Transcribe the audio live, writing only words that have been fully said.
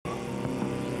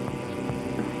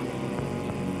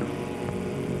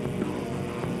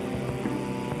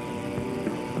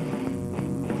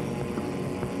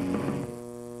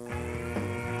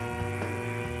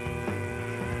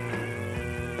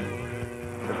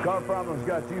Car Problem's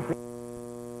got you.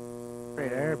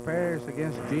 Air Paris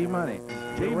against G-Money.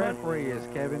 The referee is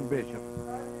Kevin Bishop.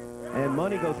 And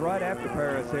Money goes right after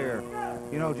Paris here.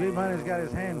 You know, G-Money's got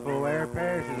his hand full. Air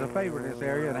Paris is a favorite in this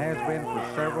area and has been for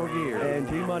several years. And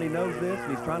G-Money knows this,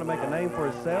 and he's trying to make a name for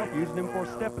himself, using him for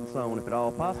a stepping stone, if at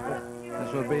all possible.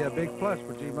 This would be a big plus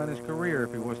for G-Money's career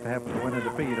if he was to happen to win a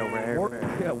defeat over Air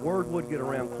Paris. Yeah, word would get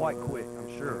around quite quick,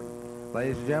 I'm sure.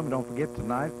 Ladies and gentlemen, don't forget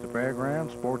tonight, the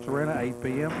Fairgrounds Sports Arena, 8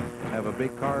 p.m. Have a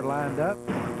big card lined up.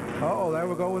 Uh-oh, there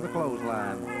we go with the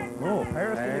clothesline. Oh,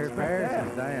 Paris didn't expect Paris that.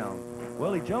 is down.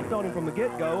 Well, he jumped on him from the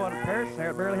get-go, and Paris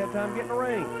barely had time to get in the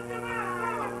ring.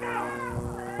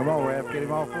 Come on, ref, get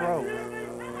him off the ropes.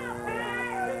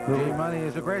 G-Money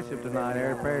is aggressive tonight.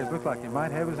 Air Paris looks like he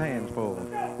might have his hands full.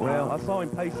 Well, I saw him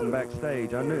pacing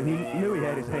backstage. I knew he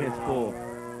had his hands full.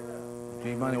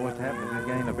 G-Money was to happen to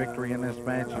gain a victory in this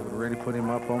match. It would really put him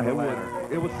up on the ladder.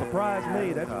 It would surprise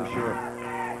me, that's for sure.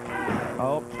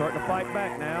 Oh, starting to fight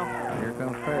back now. Here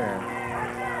comes Paris.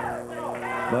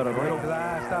 But a Break to the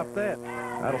eye, stop that.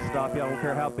 That'll stop you. I don't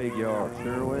care how big you are.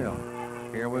 Sure will.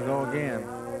 Here we go again.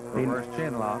 Reverse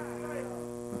chin lock.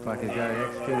 Looks like he's got it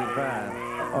executed fine.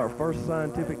 Our first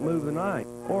scientific move of the night.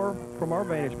 Or, from our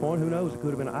vantage point, who knows, it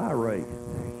could have been an eye rape.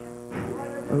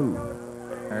 Ooh.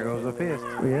 There goes the fist.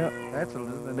 Yep. That's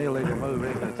an illegal move,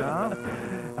 isn't it, Tom?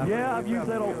 Yeah, I've used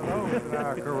that in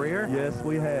our career. Yes,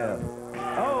 we have.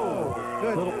 Oh,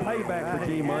 good. Little payback for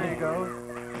G-Money. There you go.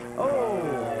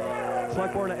 Oh. It's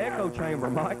like we're in an echo chamber,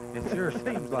 Mike. It sure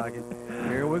seems like it.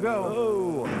 Here we go.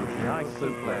 Oh, nice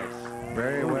suplex.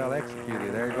 Very well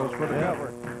executed. There he goes for the cover.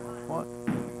 What?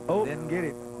 Oh. Didn't get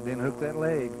it. Didn't hook that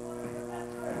leg.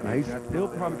 Now he's still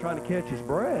probably trying to catch his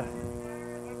breath.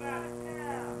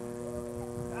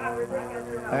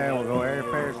 There we go. Air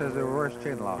Paris says the reverse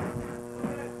chin lock.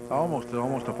 It's almost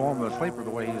a form of a sleeper the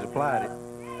way he's applied it.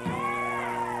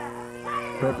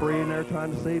 Referee in there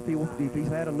trying to see if he's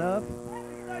had enough.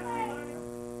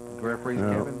 The referee's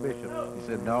Kevin Bishop. He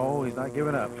said no, he's not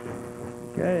giving up.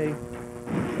 Okay.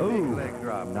 Big leg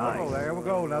drop. Nice. Oh, there we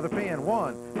go. Another pin.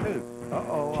 1, 2.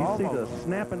 Uh-oh. Did you see the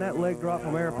snap in that leg drop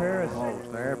from Air Paris?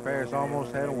 Almost. Air Paris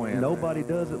almost had a win. Nobody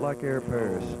does it like Air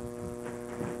Paris.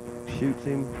 Shoots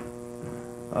him.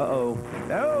 Uh-oh.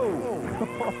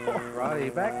 Oh! Roddy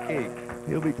back kick.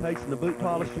 He'll be tasting the boot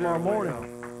polish tomorrow morning.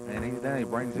 And then he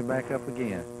brings him back up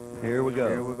again. Here we go.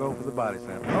 Here we go for the body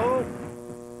slam. Oh!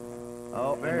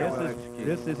 Oh, very well executed.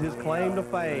 This is his claim to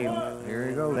fame. Here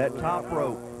he goes. That top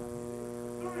rope.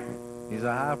 He's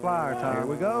a high flyer, Tom. Here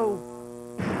we go.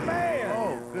 Man!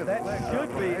 Oh, good. That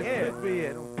should be it. That should be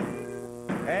it.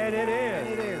 And it is.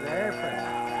 It is. Air Paris.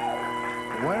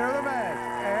 Winner of the match,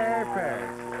 Air Paris.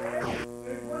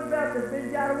 One about this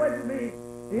bitch got away from me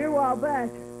here a while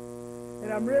back,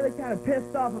 and I'm really kind of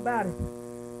pissed off about it.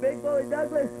 Big Bully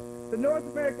Douglas, the North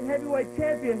American heavyweight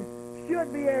champion,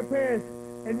 should be Air Paris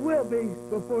and will be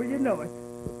before you know it.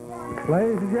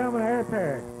 Ladies and gentlemen, Air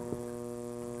Paris.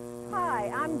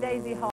 Hi, I'm Daisy Hall.